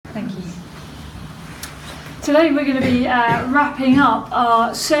Today we're going to be wrapping up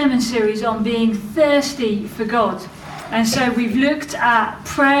our sermon series on being thirsty for God. And so we've looked at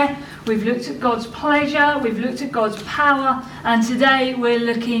prayer, we've looked at God's pleasure, we've looked at God's power, and today we're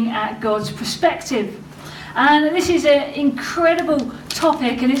looking at God's perspective. And this is an incredible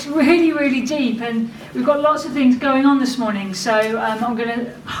topic, and it's really, really deep, and we've got lots of things going on this morning, so I'm going to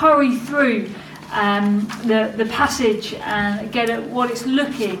hurry through the passage and get at what it's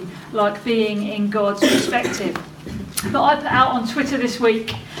looking like being in God's perspective. But I put out on Twitter this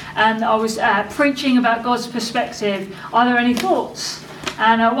week, and I was preaching about God's perspective. Are there any thoughts?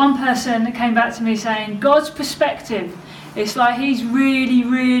 And one person came back to me saying, God's perspective, it's like he's really,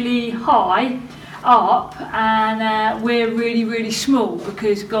 really high up, and we're really, really small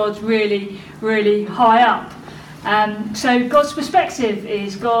because God's really, really high up. So God's perspective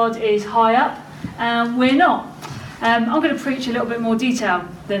is God is high up and we're not. I'm going to preach a little bit more detail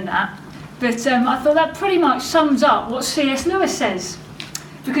than that, but I thought that pretty much sums up what C.S. Lewis says,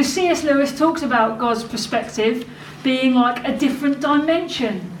 because C.S. Lewis talks about God's perspective being like a different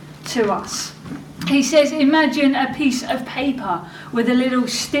dimension to us. He says, imagine a piece of paper with a little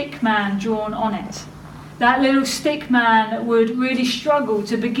stick man drawn on it. That little stick man would really struggle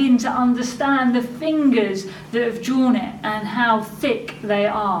to begin to understand the fingers that have drawn it and how thick they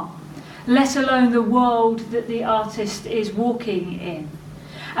are, let alone the world that the artist is walking in.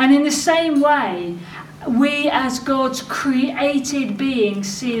 And in the same way, we as God's created beings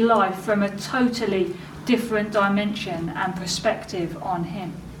see life from a totally different dimension and perspective on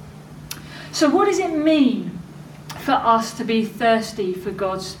Him. So what does it mean for us to be thirsty for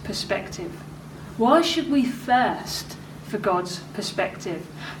God's perspective? Why should we thirst for God's perspective?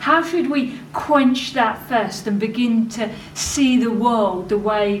 How should we quench that thirst and begin to see the world the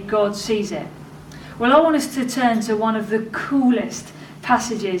way God sees it? Well, I want us to turn to one of the coolest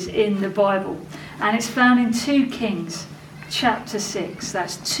passages in the Bible, and it's found in 2 Kings chapter 6.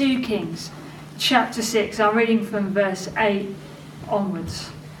 That's 2 Kings chapter 6. I'm reading from verse 8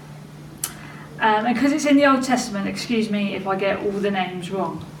 onwards. And because it's in the Old Testament, excuse me if I get all the names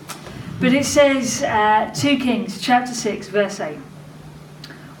wrong. But it says, 2 Kings chapter 6 verse 8.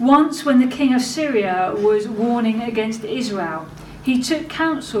 Once when the king of Syria was warning against Israel, he took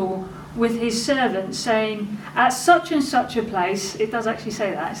counsel with his servants, saying, at such and such a place, it does actually say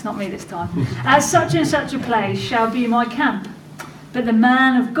that, it's not me this time, at such and such a place shall be my camp. But the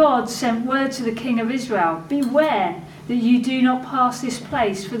man of God sent word to the king of Israel, beware that you do not pass this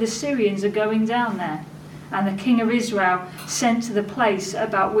place, for the Syrians are going down there. And the king of Israel sent to the place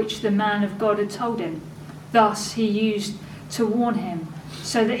about which the man of God had told him. Thus he used to warn him,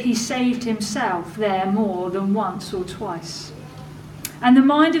 so that he saved himself there more than once or twice. And the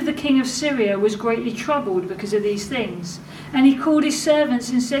mind of the king of Syria was greatly troubled because of these things. And he called his servants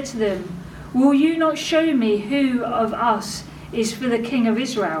and said to them, will you not show me who of us is for the king of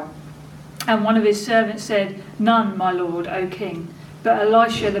Israel? And one of his servants said, none, my lord, O king. But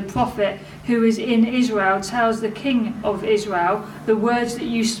Elisha the prophet, who is in Israel, tells the king of Israel the words that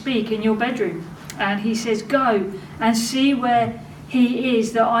you speak in your bedroom. And he says, go and see where he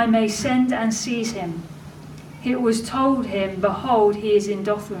is, that I may send and seize him. It was told him, behold, he is in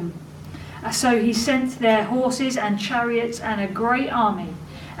Dothan. So he sent their horses and chariots and a great army,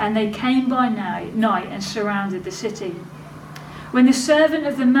 and they came by night and surrounded the city. When the servant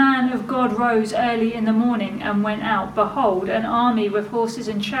of the man of God rose early in the morning and went out, behold, an army with horses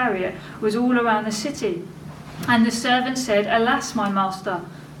and chariot was all around the city. And the servant said, alas, my master,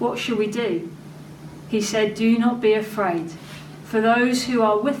 what shall we do? He said, do not be afraid, for those who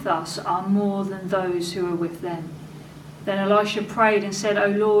are with us are more than those who are with them. Then Elisha prayed and said, O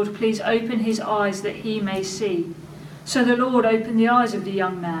Lord, please open his eyes that he may see. So the Lord opened the eyes of the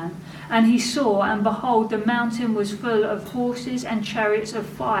young man, and he saw, and behold, the mountain was full of horses and chariots of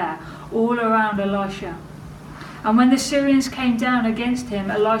fire all around Elisha. And when the Syrians came down against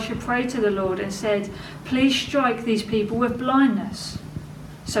him, Elisha prayed to the Lord and said, please strike these people with blindness.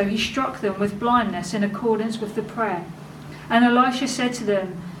 So he struck them with blindness in accordance with the prayer. And Elisha said to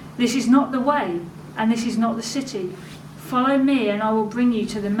them, this is not the way, and this is not the city. Follow me, and I will bring you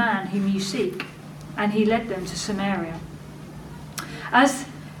to the man whom you seek. And he led them to Samaria. As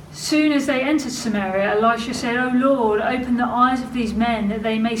soon as they entered Samaria, Elisha said, O Lord, open the eyes of these men that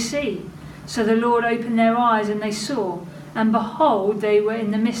they may see. So the Lord opened their eyes, and they saw, and behold, they were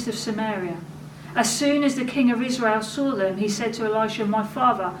in the midst of Samaria. As soon as the king of Israel saw them, he said to Elisha, my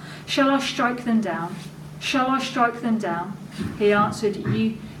father, shall I strike them down? Shall I strike them down? He answered,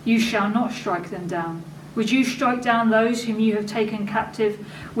 you shall not strike them down. Would you strike down those whom you have taken captive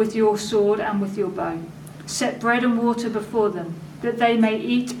with your sword and with your bow? Set bread and water before them, that they may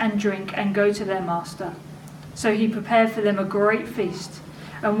eat and drink and go to their master. So he prepared for them a great feast.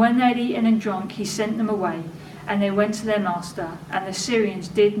 And when they had eaten and drunk, he sent them away. And they went to their master. And the Syrians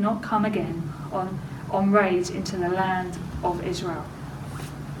did not come again on raids into the land of Israel.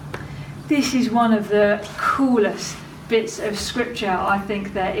 This is one of the coolest bits of scripture I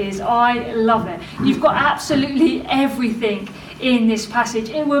think there is. I love it. You've got absolutely everything in this passage.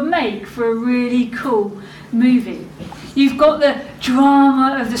 It would make for a really cool movie. You've got the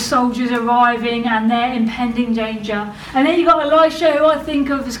drama of the soldiers arriving and their impending danger. And then you've got Elisha, who I think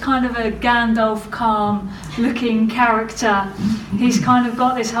of as kind of a Gandalf calm looking character. He's kind of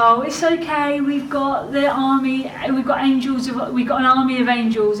got this whole, it's okay, we've got the army, we've got an army of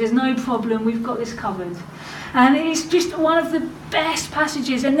angels, there's no problem, we've got this covered. And it's just one of the best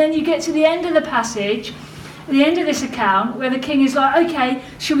passages. And then you get to the end of the passage, the end of this account, where the king is like, okay,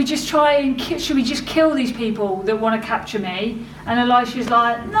 should we just kill these people that want to capture me? And Elisha's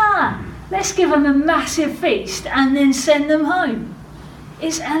like, nah, let's give them a massive feast and then send them home.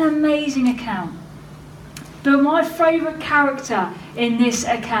 It's an amazing account. But my favourite character in this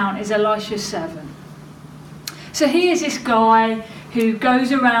account is Elisha's servant. So he is this guy who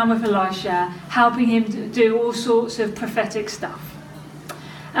goes around with Elisha, helping him to do all sorts of prophetic stuff.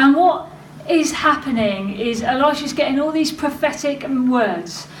 And what is happening is Elisha's getting all these prophetic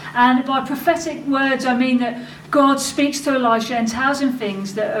words. And by prophetic words, I mean that God speaks to Elisha and tells him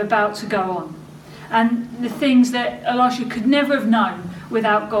things that are about to go on. And the things that Elisha could never have known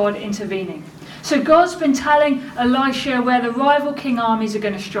without God intervening. So God's been telling Elisha where the rival king armies are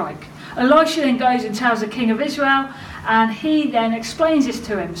going to strike. Elisha then goes and tells the king of Israel, and he then explains this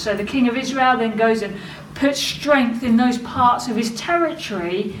to him. So the king of Israel then goes and puts strength in those parts of his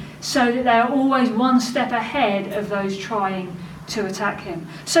territory so that they're always one step ahead of those trying to attack him.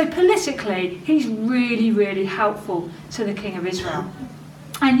 So politically, he's really, really helpful to the king of Israel.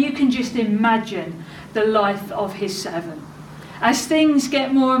 And you can just imagine the life of his servant. As things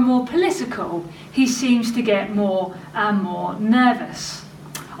get more and more political, he seems to get more and more nervous.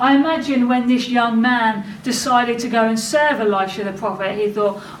 I imagine when this young man decided to go and serve Elisha the prophet, he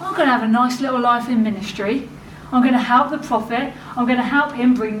thought, I'm going to have a nice little life in ministry. I'm going to help the prophet. I'm going to help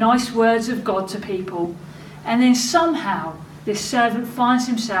him bring nice words of God to people. And then somehow this servant finds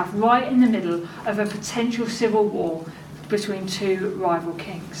himself right in the middle of a potential civil war between two rival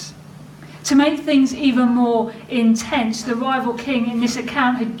kings. To make things even more intense, the rival king in this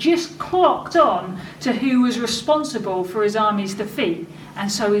account had just clocked on to who was responsible for his army's defeat,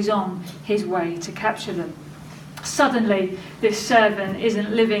 and so he's on his way to capture them. Suddenly, this servant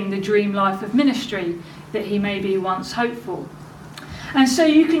isn't living the dream life of ministry that he maybe once hoped for. And so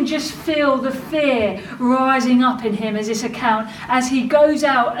you can just feel the fear rising up in him as he goes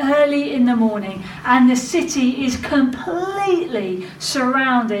out early in the morning, and the city is completely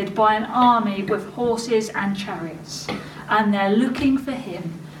surrounded by an army with horses and chariots. And they're looking for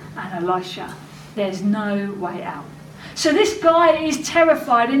him and Elisha. There's no way out. So this guy is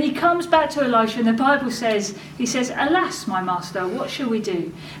terrified, and he comes back to Elisha, and the Bible says, he says, alas, my master, what shall we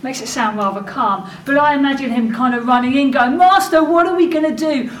do? Makes it sound rather calm, but I imagine him kind of running in going, Master, what are we going to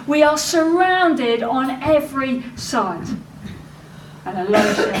do? We are surrounded on every side. And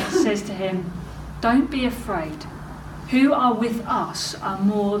Elisha says to him, don't be afraid. Who are with us are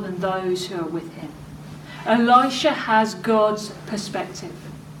more than those who are with him. Elisha has God's perspective.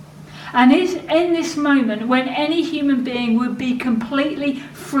 And in this moment, when any human being would be completely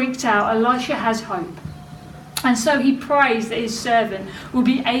freaked out, Elisha has hope. And so he prays that his servant will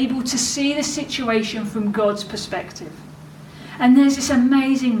be able to see the situation from God's perspective. And there's this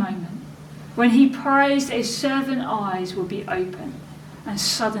amazing moment when he prays that his servant's eyes will be open. And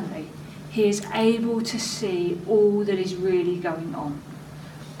suddenly, he is able to see all that is really going on.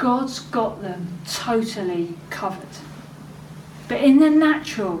 God's got them totally covered. But in the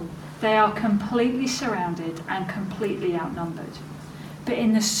natural, they are completely surrounded and completely outnumbered. But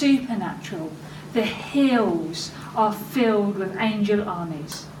in the supernatural, the hills are filled with angel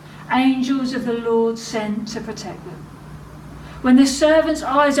armies, angels of the Lord sent to protect them. When the servant's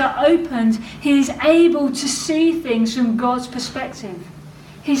eyes are opened, he is able to see things from God's perspective.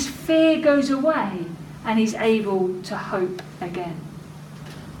 His fear goes away, and he's able to hope again.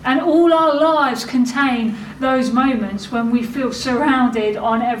 And all our lives contain those moments when we feel surrounded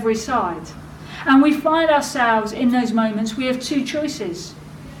on every side. And we find ourselves in those moments, we have two choices.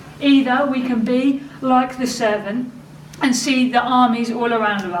 Either we can be like the servant and see the armies all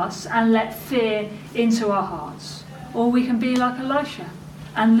around us and let fear into our hearts. Or we can be like Elisha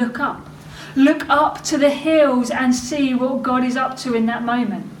and look up. Look up to the hills and see what God is up to in that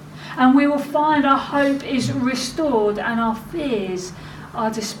moment. And we will find our hope is restored and our fears are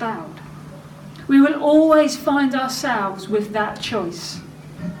dispelled. We will always find ourselves with that choice,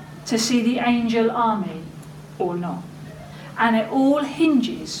 to see the angel army or not. And it all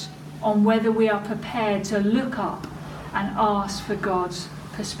hinges on whether we are prepared to look up and ask for God's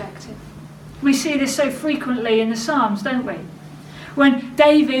perspective. We see this so frequently in the Psalms, don't we? When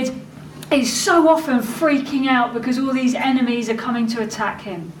David is so often freaking out because all these enemies are coming to attack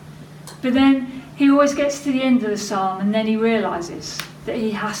him. But then he always gets to the end of the psalm and then he realises that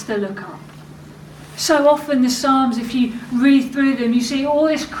he has to look up. So often the Psalms, if you read through them, you see all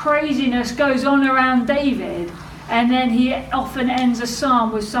this craziness goes on around David, and then he often ends a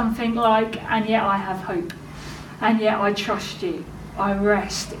psalm with something like, "And yet I have hope, and yet I trust you, I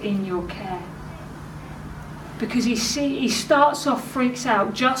rest in your care." Because he starts off, freaks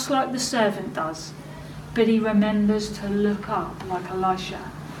out, just like the servant does, but he remembers to look up like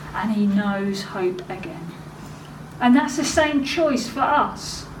Elisha, and he knows hope again. And that's the same choice for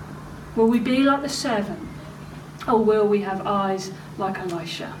us. Will we be like the servant, or will we have eyes like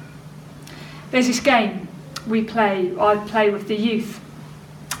Elisha? There's this game I play with the youth,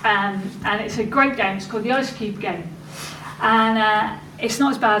 and it's a great game. It's called the Ice Cube game, and it's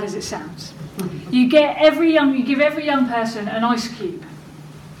not as bad as it sounds. You give every young person an ice cube,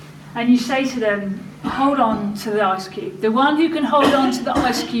 and you say to them, hold on to the ice cube. The one who can hold on to the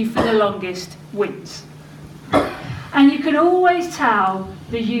ice cube for the longest wins. And you can always tell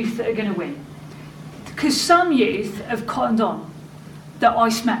the youth that are going to win, because some youth have cottoned on that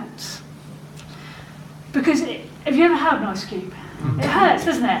ice melts. Because have you ever had an ice cube? It hurts,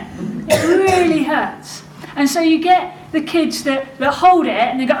 doesn't it? It really hurts. And so you get the kids that hold it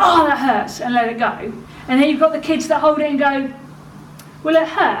and they go, "Oh, that hurts," and let it go. And then you've got the kids that hold it and go, "Well, it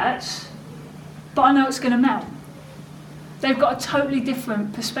hurts, but I know it's going to melt." They've got a totally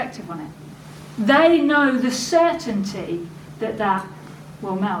different perspective on it. They know the certainty that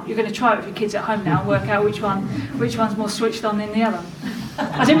will melt. You're going to try it with your kids at home now and work out which one's more switched on than the other.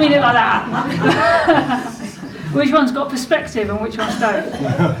 I didn't mean it like that. Which one's got perspective and which ones don't.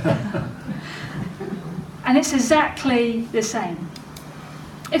 And it's exactly the same.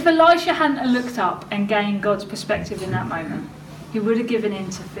 If Elisha hadn't looked up and gained God's perspective in that moment, he would have given in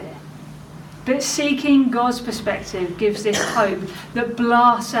to fear. But seeking God's perspective gives this hope that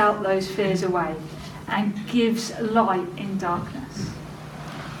blasts out those fears away and gives light in darkness.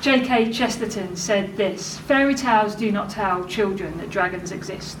 J.K. Chesterton said this: "Fairy tales do not tell children that dragons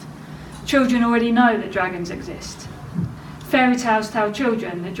exist. Children already know that dragons exist. Fairy tales tell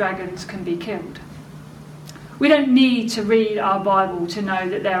children that dragons can be killed." We don't need to read our Bible to know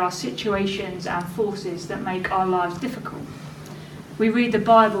that there are situations and forces that make our lives difficult. We read the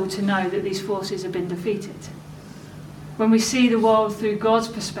Bible to know that these forces have been defeated. When we see the world through God's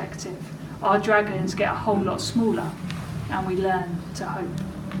perspective, our dragons get a whole lot smaller and we learn to hope.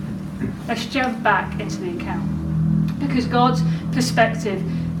 Let's jump back into the account, because God's perspective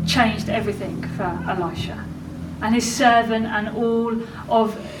changed everything for Elisha and his servant, and all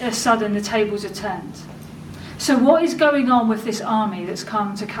of a sudden the tables are turned. So what is going on with this army that's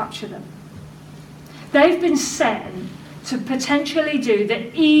come to capture them? They've been sent to potentially do the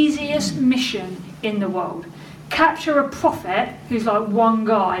easiest mission in the world. Capture a prophet who's like one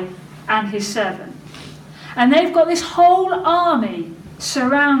guy and his servant. And they've got this whole army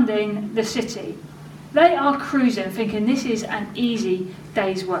surrounding the city. They are cruising, thinking this is an easy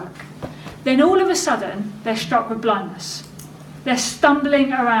day's work. Then all of a sudden, they're struck with blindness. They're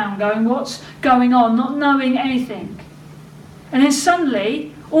stumbling around, going, "What's going on?" Not knowing anything. And then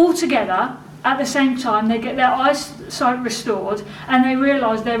suddenly, all together, at the same time, they get their eyesight restored, and they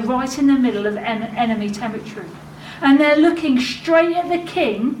realise they're right in the middle of enemy territory. And they're looking straight at the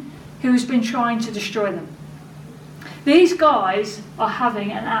king who has been trying to destroy them. These guys are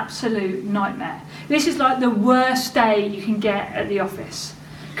having an absolute nightmare. This is like the worst day you can get at the office.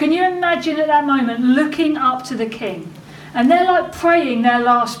 Can you imagine at that moment looking up to the king? And they're like praying their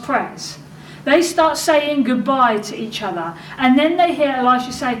last prayers. They start saying goodbye to each other. And then they hear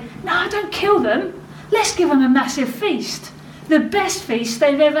Elisha say, "No, don't kill them. Let's give them a massive feast. The best feast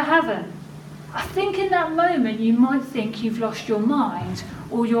they've ever had." I think in that moment you might think you've lost your mind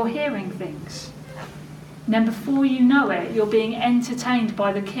or you're hearing things. And then before you know it, you're being entertained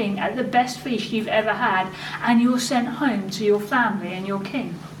by the king at the best feast you've ever had, and you're sent home to your family and your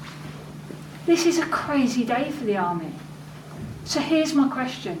king. This is a crazy day for the army. So here's my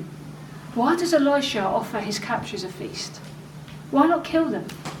question. Why does Elisha offer his captors a feast? Why not kill them?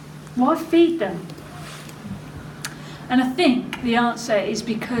 Why feed them? And I think the answer is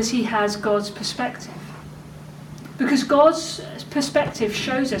because he has God's perspective. Because God's perspective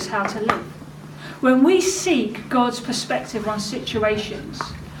shows us how to live. When we seek God's perspective on situations,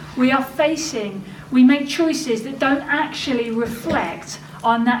 we make choices that don't actually reflect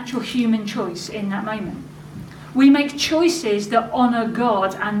our natural human choice in that moment. We make choices that honour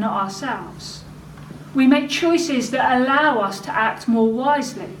God and not ourselves. We make choices that allow us to act more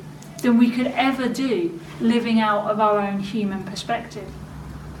wisely than we could ever do living out of our own human perspective.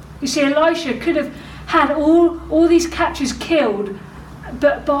 You see, Elisha could have had all these captures killed,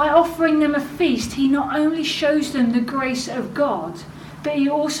 but by offering them a feast, he not only shows them the grace of God, but he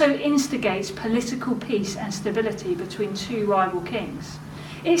also instigates political peace and stability between two rival kings.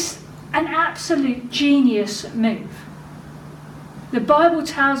 It's an absolute genius move. The Bible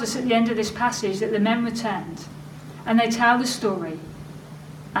tells us at the end of this passage that the men returned and they tell the story,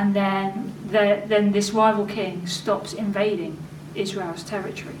 and then this rival king stops invading Israel's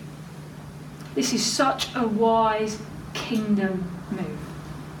territory. This is such a wise kingdom move.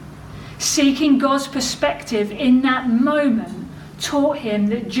 Seeking God's perspective in that moment taught him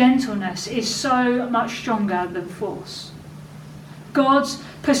that gentleness is so much stronger than force. God's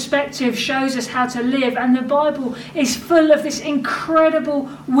perspective shows us how to live, and the Bible is full of this incredible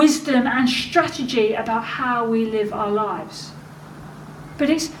wisdom and strategy about how we live our lives. But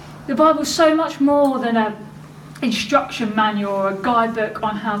the Bible's so much more than an instruction manual or a guidebook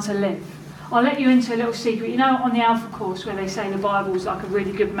on how to live. I'll let you into a little secret. You know, on the Alpha course where they say the Bible's like a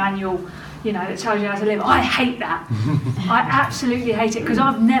really good manual, that tells you how to live. I hate that. I absolutely hate it because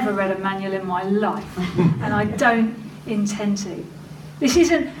I've never read a manual in my life, and I don't intend to. This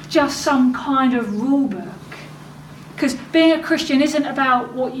isn't just some kind of rule book, because being a Christian isn't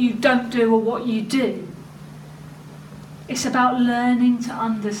about what you don't do or what you do. It's about learning to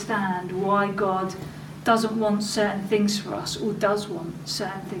understand why God doesn't want certain things for us or does want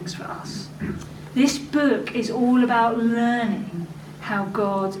certain things for us. This book is all about learning how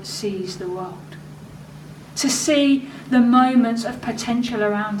God sees the world. To see the moments of potential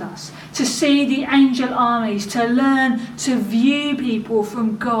around us, to see the angel armies, to learn to view people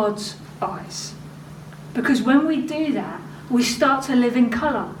from God's eyes. Because when we do that, we start to live in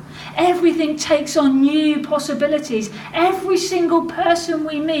colour. Everything takes on new possibilities. Every single person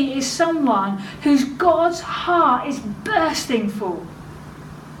we meet is someone whose God's heart is bursting for.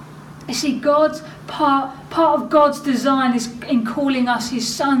 You see, part of God's design is in calling us his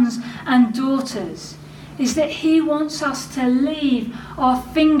sons and daughters, is that he wants us to leave our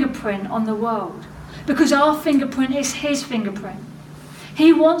fingerprint on the world, because our fingerprint is his fingerprint.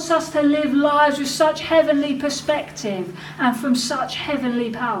 He wants us to live lives with such heavenly perspective and from such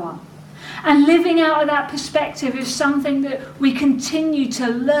heavenly power. And living out of that perspective is something that we continue to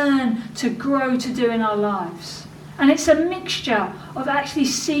learn to grow to do in our lives. And it's a mixture of actually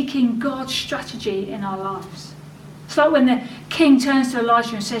seeking God's strategy in our lives. It's like when the king turns to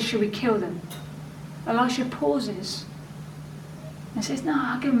Elisha and says, "Should we kill them?" Elisha pauses and says, "No,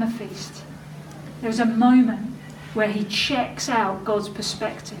 I'll give them a feast." There's a moment where he checks out God's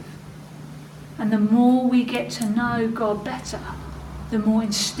perspective. And the more we get to know God better, the more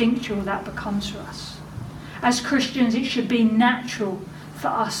instinctual that becomes for us. As Christians, it should be natural for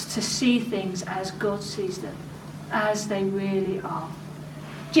us to see things as God sees them, as they really are.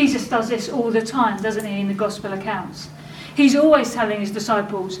 Jesus does this all the time, doesn't he, in the gospel accounts? He's always telling his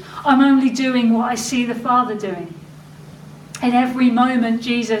disciples, "I'm only doing what I see the Father doing." In every moment,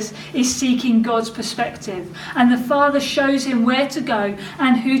 Jesus is seeking God's perspective, and the Father shows him where to go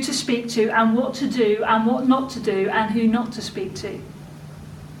and who to speak to and what to do and what not to do and who not to speak to.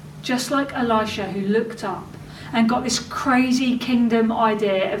 Just like Elisha, who looked up and got this crazy kingdom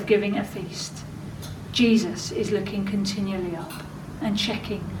idea of giving a feast, Jesus is looking continually up and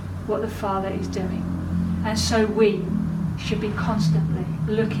checking what the Father is doing. And so we should be constantly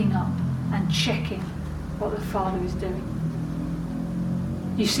looking up and checking what the Father is doing.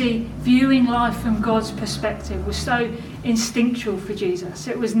 You see, viewing life from God's perspective was so instinctual for Jesus.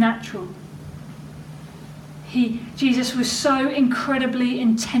 It was natural. Jesus was so incredibly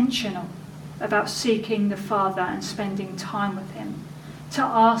intentional about seeking the Father and spending time with him, to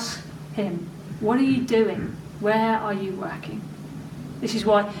ask him, "What are you doing? Where are you working?" This is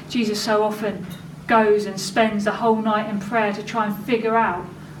why Jesus so often goes and spends the whole night in prayer to try and figure out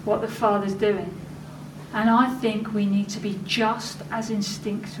what the Father's doing. And I think we need to be just as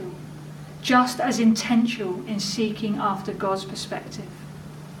instinctual, just as intentional in seeking after God's perspective.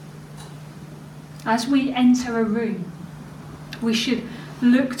 As we enter a room, we should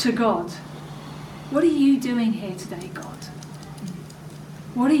look to God. What are you doing here today, God?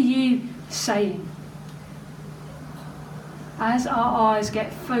 What are you saying? As our eyes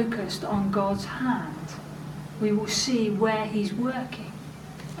get focused on God's hand, we will see where he's working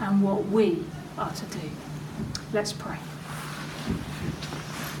and what we are to do. Let's pray.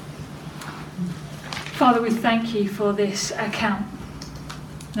 Father, we thank you for this account.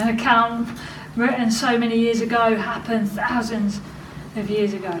 An account written so many years ago, happened thousands of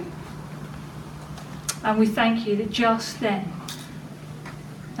years ago. And we thank you that just then,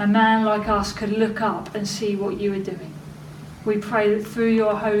 a man like us could look up and see what you were doing. We pray that through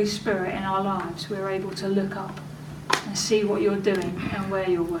your Holy Spirit in our lives, we're able to look up and see what you're doing and where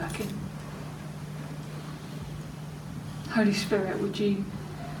you're working. Holy Spirit, would you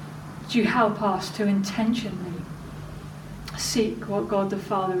help us to intentionally seek what God the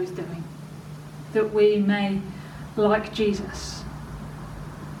Father is doing, that we may, like Jesus,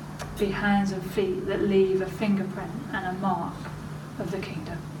 be hands and feet that leave a fingerprint and a mark of the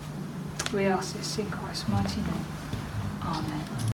kingdom. We ask this in Christ's mighty name. Amen.